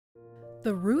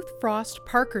The Ruth Frost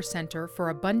Parker Center for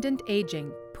Abundant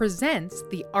Aging presents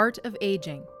The Art of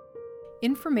Aging.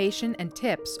 Information and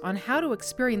tips on how to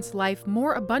experience life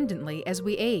more abundantly as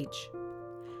we age.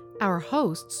 Our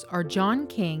hosts are John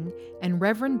King and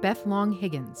Reverend Beth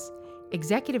Long-Higgins,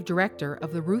 Executive Director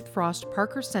of the Ruth Frost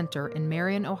Parker Center in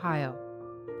Marion, Ohio,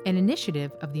 an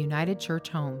initiative of the United Church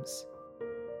Homes.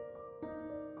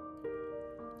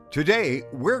 Today,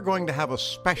 we're going to have a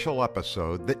special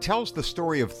episode that tells the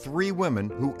story of three women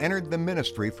who entered the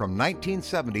ministry from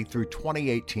 1970 through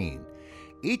 2018.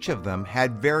 Each of them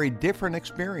had very different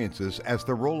experiences as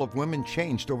the role of women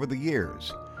changed over the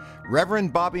years.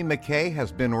 Reverend Bobbie McKay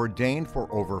has been ordained for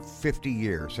over 50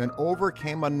 years and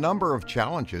overcame a number of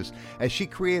challenges as she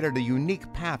created a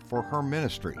unique path for her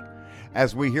ministry.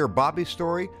 As we hear Bobbie's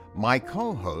story, my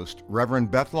co-host,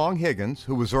 Reverend Beth Long-Higgins,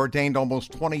 who was ordained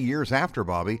almost 20 years after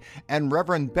Bobbie, and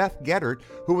Reverend Beth Gedert,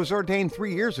 who was ordained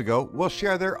 3 years ago, will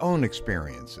share their own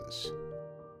experiences.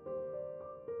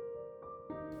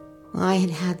 I had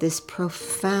had this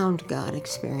profound God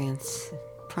experience,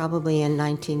 probably in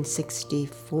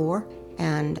 1964,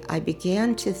 and I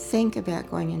began to think about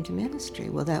going into ministry.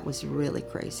 Well, that was really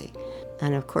crazy.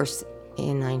 And of course,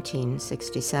 in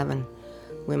 1967,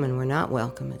 women were not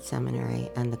welcome at seminary,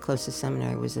 and the closest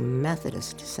seminary was a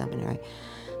Methodist seminary.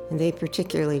 And they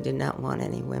particularly did not want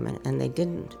any women, and they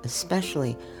didn't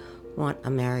especially want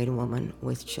a married woman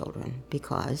with children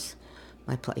because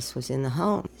my place was in the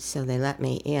home. So they let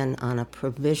me in on a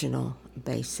provisional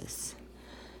basis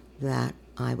that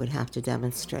I would have to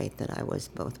demonstrate that I was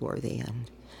both worthy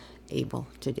and able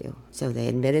to do. So they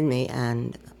admitted me,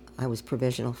 and I was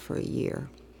provisional for a year.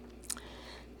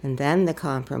 And then the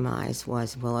compromise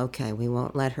was, well, okay, we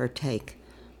won't let her take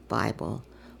Bible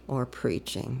or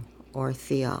preaching or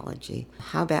theology.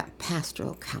 How about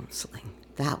pastoral counseling?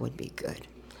 That would be good.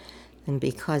 And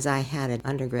because I had an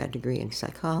undergrad degree in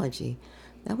psychology,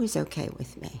 that was okay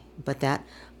with me. But that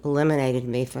eliminated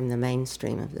me from the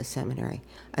mainstream of the seminary.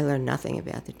 I learned nothing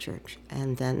about the church.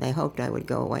 And then they hoped I would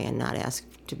go away and not ask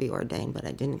to be ordained, but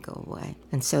I didn't go away.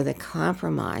 And so the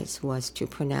compromise was to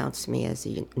pronounce me as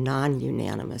a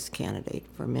non-unanimous candidate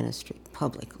for ministry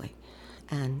publicly.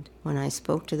 And when I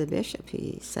spoke to the bishop,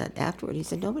 he said afterward, he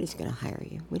said, nobody's going to hire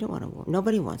you. We don't want a woman.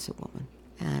 Nobody wants a woman.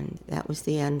 And that was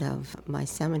the end of my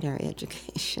seminary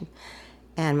education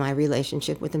and my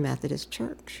relationship with the Methodist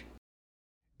Church.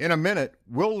 In a minute,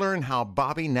 we'll learn how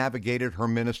Bobbie navigated her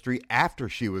ministry after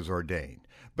she was ordained.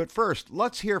 But first,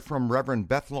 let's hear from Reverend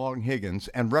Beth Long-Higgins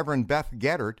and Reverend Beth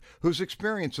Gedert, whose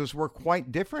experiences were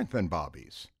quite different than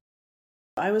Bobbie's.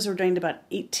 I was ordained about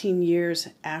 18 years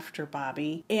after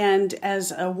Bobbie, and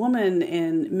as a woman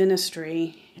in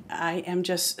ministry, I am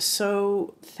just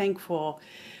so thankful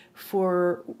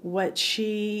for what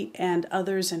she and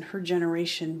others in her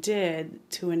generation did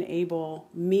to enable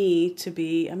me to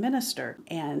be a minister.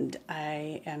 And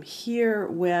I am here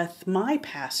with my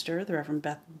pastor, the Reverend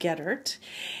Beth Gedert,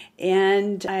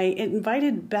 and I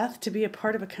invited Beth to be a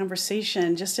part of a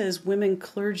conversation just as women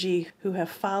clergy who have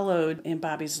followed in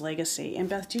Bobbie's legacy. And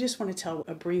Beth, do you just want to tell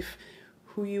a brief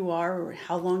who you are or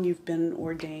how long you've been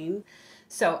ordained?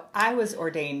 So I was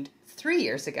ordained 3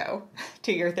 years ago,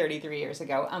 33 years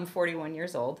ago. I'm 41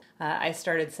 years old. I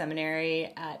started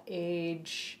seminary at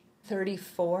age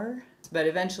 34, but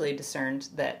eventually discerned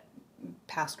that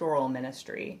pastoral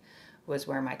ministry was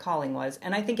where my calling was.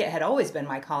 And I think it had always been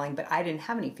my calling, but I didn't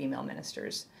have any female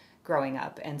ministers growing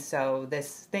up. And so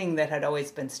this thing that had always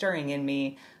been stirring in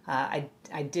me, I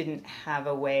didn't have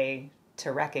a way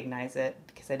to recognize it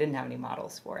because I didn't have any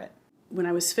models for it. When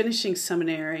I was finishing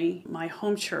seminary, my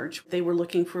home church, they were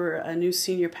looking for a new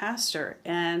senior pastor,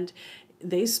 and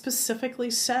they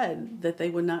specifically said that they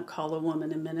would not call a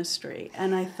woman in ministry.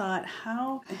 And I thought,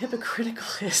 how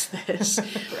hypocritical is this?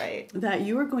 Right. That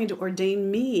you are going to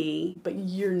ordain me, but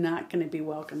you're not going to be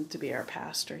welcome to be our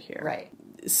pastor here. Right.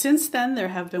 Since then, there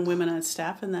have been women on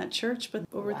staff in that church, but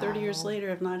over 30 years Wow.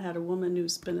 later, I've not had a woman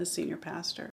who's been a senior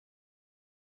pastor.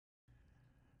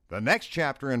 The next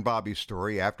chapter in Bobbie's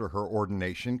story after her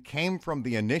ordination came from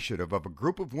the initiative of a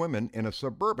group of women in a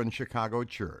suburban Chicago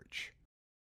church.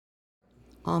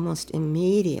 Almost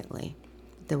immediately,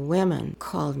 the women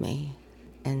called me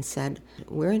and said,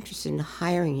 we're interested in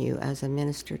hiring you as a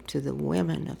minister to the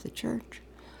women of the church.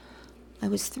 I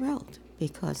was thrilled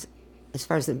because as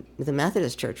far as the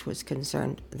Methodist Church was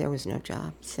concerned, there was no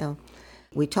job. So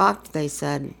we talked. They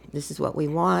said, this is what we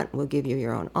want. We'll give you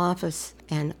your own office.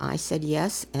 And I said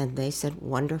yes, and they said,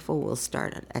 wonderful, we'll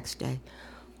start at X day.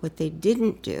 What they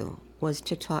didn't do was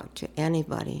to talk to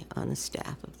anybody on the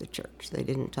staff of the church. They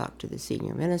didn't talk to the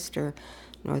senior minister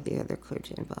nor the other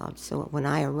clergy involved. So when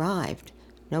I arrived,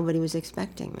 Nobody was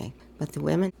expecting me. But the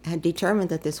women had determined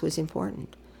that this was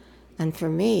important. And for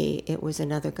me, it was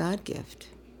another God gift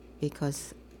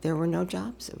because there were no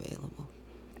jobs available.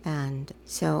 And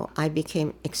so I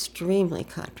became extremely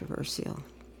controversial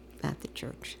at the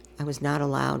church. I was not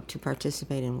allowed to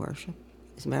participate in worship.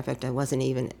 As a matter of fact, I wasn't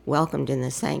even welcomed in the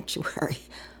sanctuary.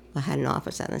 I had an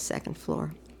office on the second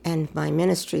floor. And my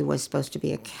ministry was supposed to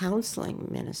be a counseling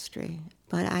ministry.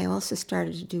 But I also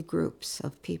started to do groups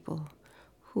of people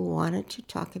who wanted to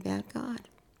talk about God.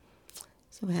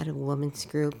 So we had a women's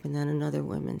group and then another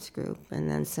women's group. And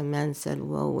then some men said,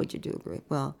 well, would you do a group?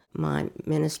 Well, my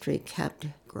ministry kept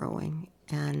growing.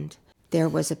 And there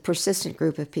was a persistent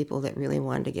group of people that really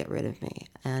wanted to get rid of me.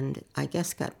 And I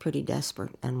guess got pretty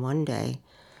desperate. And one day,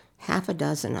 half a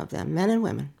dozen of them, men and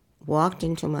women, walked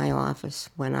into my office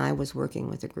when I was working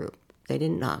with a group. They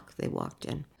didn't knock, they walked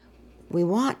in. We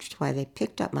watched while they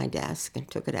picked up my desk and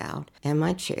took it out, and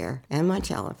my chair, and my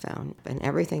telephone, and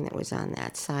everything that was on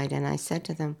that side. And I said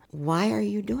to them, why are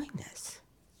you doing this?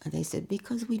 And they said,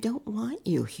 because we don't want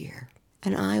you here.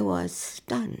 And I was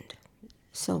stunned.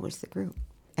 So was the group.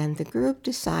 And the group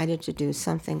decided to do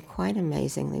something quite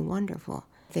amazingly wonderful.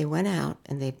 They went out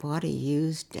and they bought a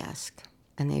used desk,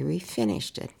 and they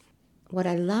refinished it. What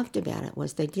I loved about it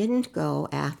was they didn't go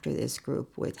after this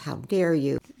group with, how dare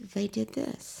you? They did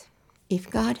this. If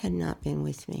God had not been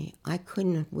with me, I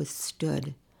couldn't have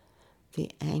withstood the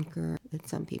anger that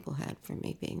some people had for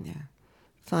me being there.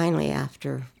 Finally,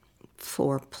 after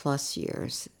 4+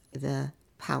 years, the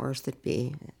powers that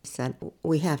be said,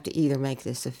 we have to either make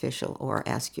this official or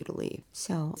ask you to leave.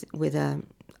 So with a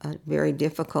very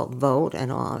difficult vote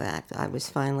and all that, I was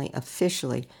finally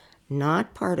officially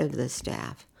not part of the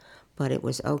staff, but it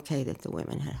was okay that the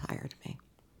women had hired me.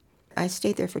 I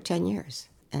stayed there for 10 years.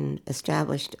 And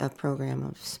established a program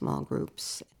of small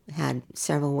groups, had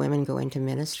several women go into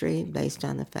ministry based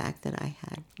on the fact that I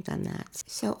had done that.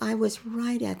 So I was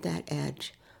right at that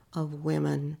edge of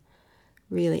women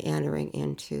really entering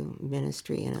into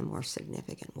ministry in a more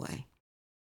significant way.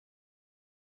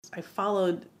 I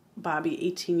followed Bobbie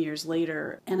 18 years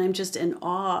later, and I'm just in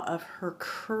awe of her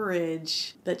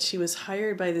courage that she was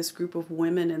hired by this group of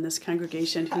women in this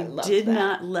congregation who did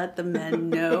not let the men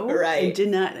know Right. and did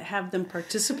not have them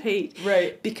participate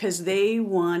Right. because they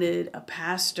wanted a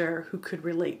pastor who could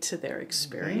relate to their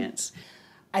experience. Mm-hmm.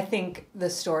 I think the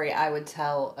story I would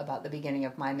tell about the beginning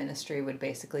of my ministry would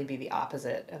basically be the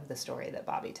opposite of the story that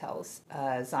Bobbie tells.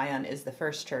 Zion is the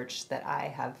first church that I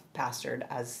have pastored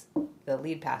as the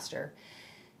lead pastor.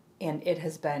 And it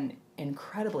has been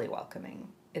incredibly welcoming.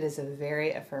 It is a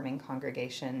very affirming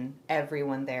congregation.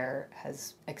 Everyone there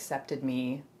has accepted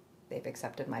me. They've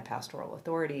accepted my pastoral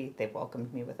authority. They've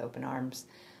welcomed me with open arms.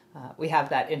 We have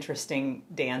that interesting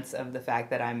dance of the fact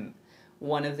that I'm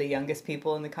one of the youngest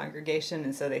people in the congregation,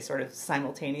 and so they sort of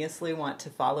simultaneously want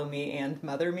to follow me and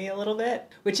mother me a little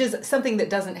bit, which is something that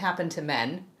doesn't happen to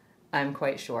men, I'm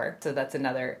quite sure. So that's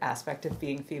another aspect of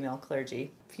being female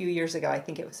clergy. A few years ago, I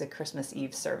think it was a Christmas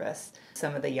Eve service,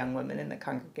 some of the young women in the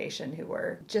congregation who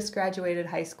were just graduated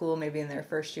high school, maybe in their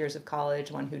first years of college,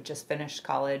 one who just finished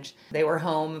college. They were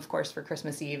home, of course, for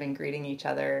Christmas Eve and greeting each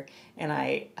other, and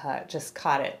I just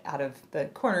caught it out of the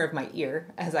corner of my ear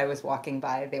as I was walking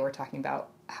by. They were talking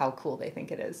about how cool they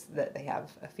think it is that they have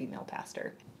a female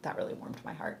pastor. That really warmed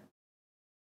my heart.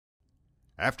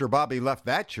 After Bobbie left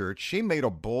that church, she made a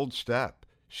bold step.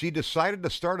 She decided to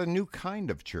start a new kind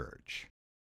of church.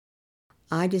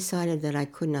 I decided that I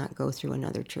could not go through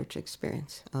another church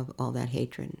experience of all that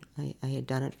hatred. I had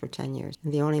done it for 10 years.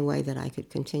 And the only way that I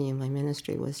could continue my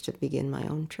ministry was to begin my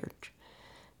own church.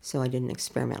 So I did an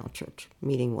experimental church,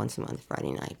 meeting once a month,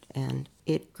 Friday night. And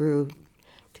it grew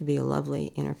to be a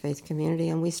lovely interfaith community,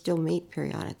 and we still meet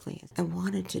periodically. I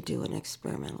wanted to do an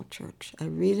experimental church. I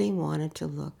really wanted to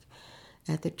look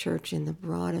at the church in the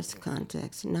broadest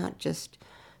context, not just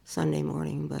Sunday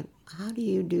morning, but how do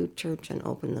you do church and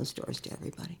open those doors to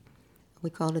everybody? We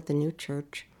called it the New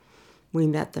Church. We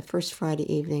met the first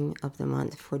Friday evening of the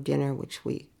month for dinner, which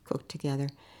we cooked together,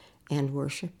 and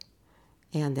worship.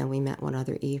 And then we met one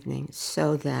other evening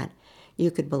so that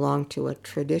you could belong to a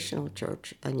traditional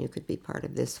church and you could be part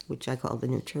of this, which I call the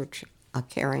New Church, a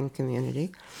caring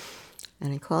community.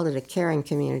 And I called it a caring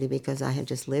community because I had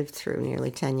just lived through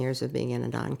nearly 10 years of being in a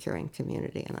non-caring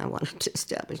community, and I wanted to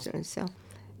establish it myself.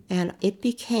 And it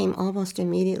became almost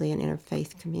immediately an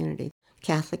interfaith community.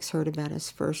 Catholics heard about us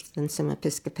first, then some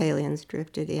Episcopalians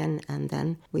drifted in, and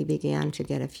then we began to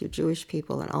get a few Jewish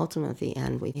people, and ultimately at the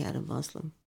end we had a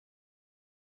Muslim.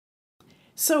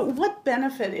 So what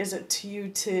benefit is it to you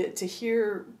to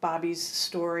hear Bobbie's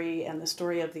story and the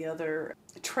story of the other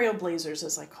trailblazers,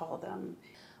 as I call them?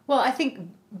 Well, I think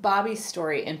Bobbie's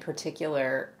story in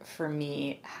particular, for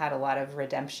me, had a lot of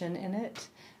redemption in it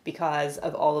because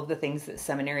of all of the things that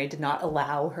seminary did not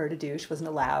allow her to do. She wasn't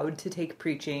allowed to take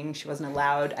preaching. She wasn't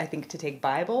allowed, I think, to take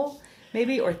Bible,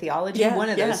 maybe, or theology, one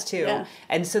of those two. Yeah.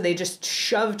 And so they just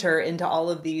shoved her into all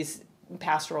of these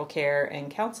pastoral care and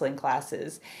counseling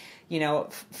classes. You know,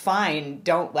 fine,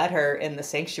 don't let her in the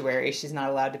sanctuary. She's not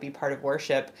allowed to be part of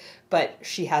worship, but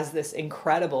she has this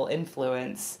incredible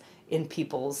influence in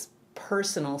people's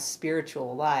personal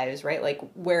spiritual lives, right? Like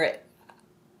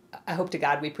I hope to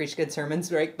God we preach good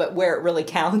sermons, right? But where it really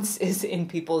counts is in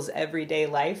people's everyday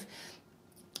life.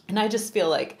 And I just feel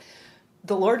like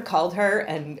the Lord called her,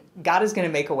 and God is going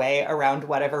to make a way around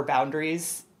whatever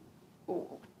boundaries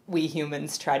we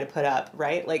humans try to put up,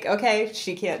 right? Like, okay,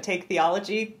 she can't take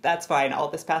theology. That's fine. All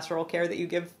this pastoral care that you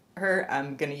give her,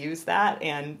 I'm going to use that,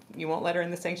 and you won't let her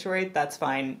in the sanctuary. That's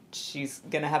fine. She's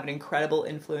going to have an incredible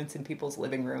influence in people's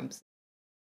living rooms.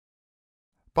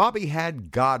 Bobbie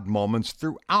had God moments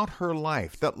throughout her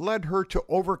life that led her to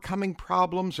overcoming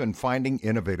problems and finding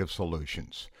innovative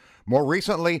solutions. More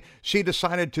recently, she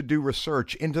decided to do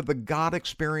research into the God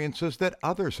experiences that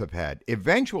others have had,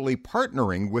 eventually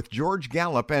partnering with George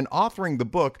Gallup and authoring the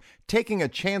book, Taking a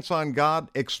Chance on God,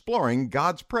 Exploring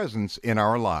God's Presence in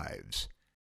Our Lives.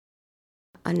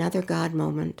 Another God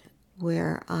moment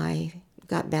where I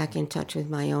got back in touch with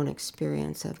my own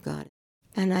experience of God.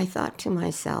 And I thought to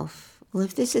myself, well,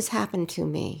 if this has happened to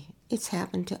me, it's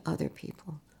happened to other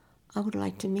people. I would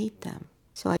like to meet them.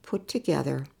 So I put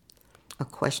together a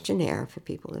questionnaire for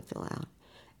people to fill out.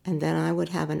 And then I would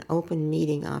have an open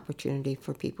meeting opportunity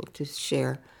for people to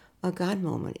share a God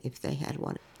moment if they had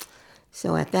one.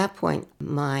 So at that point,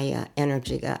 my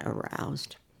energy got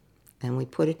aroused. And we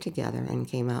put it together and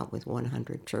came out with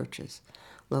 100 churches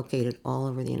located all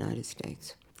over the United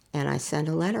States. And I sent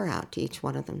a letter out to each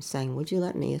one of them saying, would you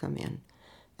let me come in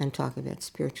and talk about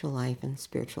spiritual life and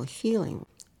spiritual healing?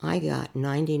 I got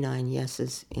 99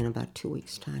 yeses in about 2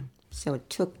 weeks' time. So it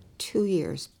took 2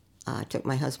 years. I took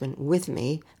my husband with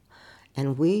me,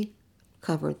 and we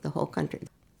covered the whole country.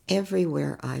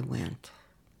 Everywhere I went,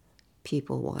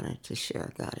 people wanted to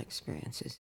share God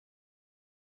experiences.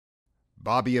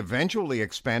 Bobbie eventually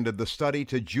expanded the study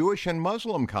to Jewish and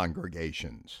Muslim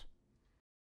congregations.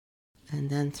 And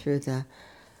then through the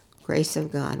grace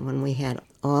of God, when we had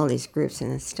all these groups in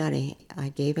the study, I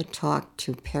gave a talk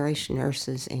to parish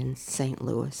nurses in St.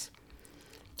 Louis.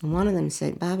 And one of them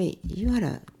said, Bobbie, you ought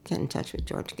to get in touch with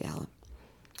George Gallup.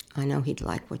 I know he'd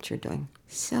like what you're doing.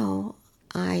 So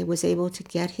I was able to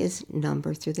get his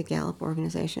number through the Gallup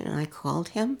organization, and I called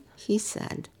him. He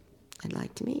said, I'd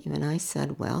like to meet you. And I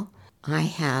said, well, I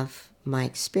have my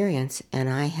experience, and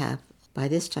I have, by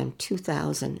this time,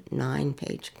 2,000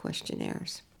 9-page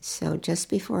questionnaires. So just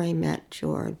before I met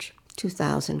George,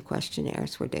 2,000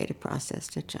 questionnaires were data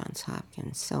processed at Johns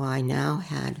Hopkins. So I now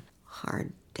had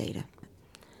hard data.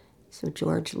 So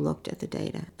George looked at the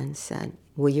data and said,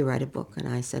 will you write a book? And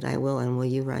I said, I will. And will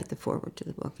you write the foreword to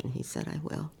the book? And he said, I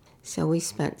will. So we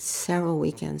spent several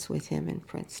weekends with him in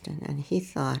Princeton, and he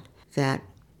thought that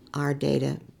our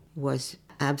data was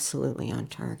absolutely on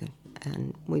target,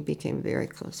 and we became very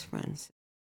close friends.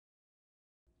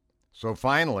 So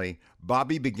finally,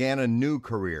 Bobbie began a new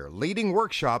career, leading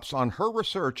workshops on her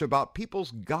research about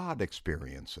people's God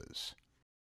experiences.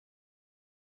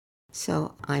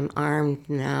 So I'm armed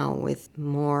now with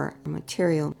more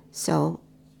material. So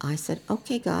I said,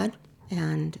 okay, God,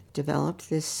 and developed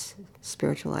this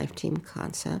spiritual life team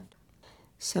concept.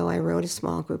 So I wrote a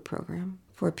small group program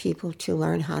for people to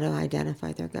learn how to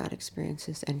identify their God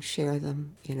experiences and share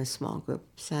them in a small group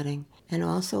setting, and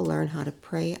also learn how to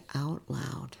pray out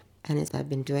loud. And I've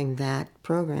been doing that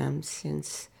program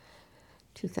since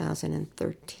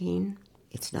 2013.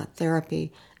 It's not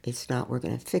therapy. It's not we're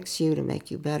going to fix you to make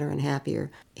you better and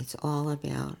happier. It's all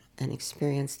about an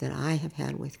experience that I have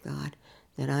had with God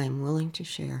that I am willing to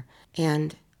share.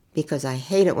 And because I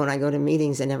hate it when I go to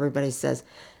meetings and everybody says,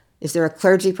 is there a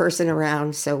clergy person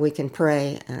around so we can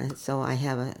pray? And so I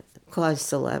have a cause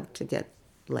célèbre to get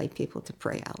lay people to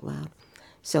pray out loud.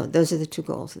 So those are the two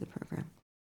goals of the program.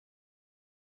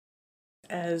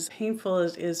 As painful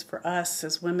as it is for us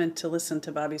as women to listen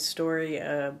to Bobbie's story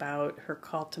about her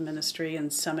call to ministry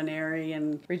and seminary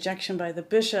and rejection by the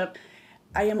bishop,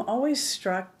 I am always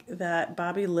struck that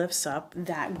Bobbie lifts up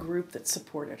that group that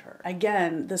supported her.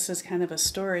 Again, this is kind of a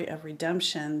story of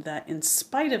redemption, that in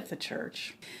spite of the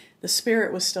church, the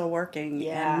Spirit was still working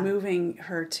and moving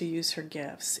her to use her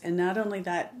gifts. And not only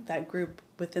that group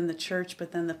within the church,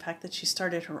 but then the fact that she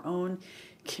started her own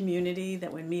community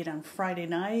that would meet on Friday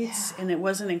nights, and it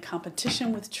wasn't in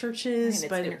competition with churches,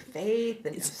 but interfaith,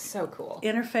 and it's so cool.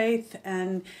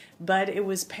 Interfaith, but it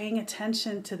was paying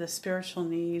attention to the spiritual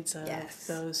needs of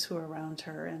those who are around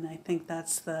her, and I think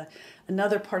that's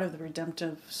another part of the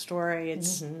redemptive story.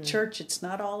 It's church. It's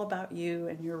not all about you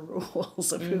and your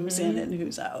rules of who's in and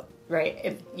who's out. Right.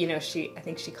 I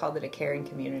think she called it a caring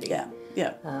community.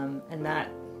 Yeah. And that,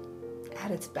 at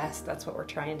its best, that's what we're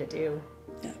trying to do.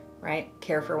 Yeah. Right?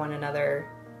 Care for one another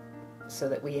so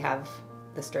that we have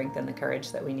the strength and the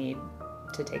courage that we need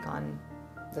to take on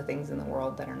the things in the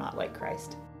world that are not like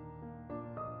Christ.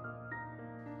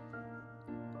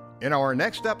 In our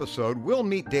next episode, we'll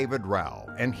meet David Rao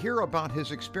and hear about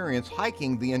his experience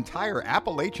hiking the entire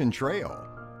Appalachian Trail.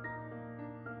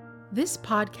 This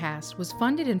podcast was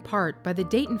funded in part by the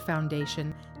Dayton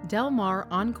Foundation Del Mar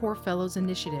Encore Fellows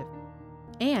Initiative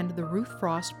and the Ruth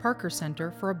Frost Parker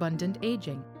Center for Abundant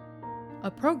Aging, a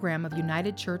program of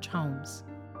United Church Homes.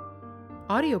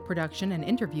 Audio production and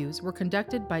interviews were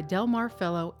conducted by Del Mar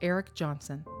Fellow Eric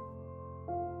Johnson.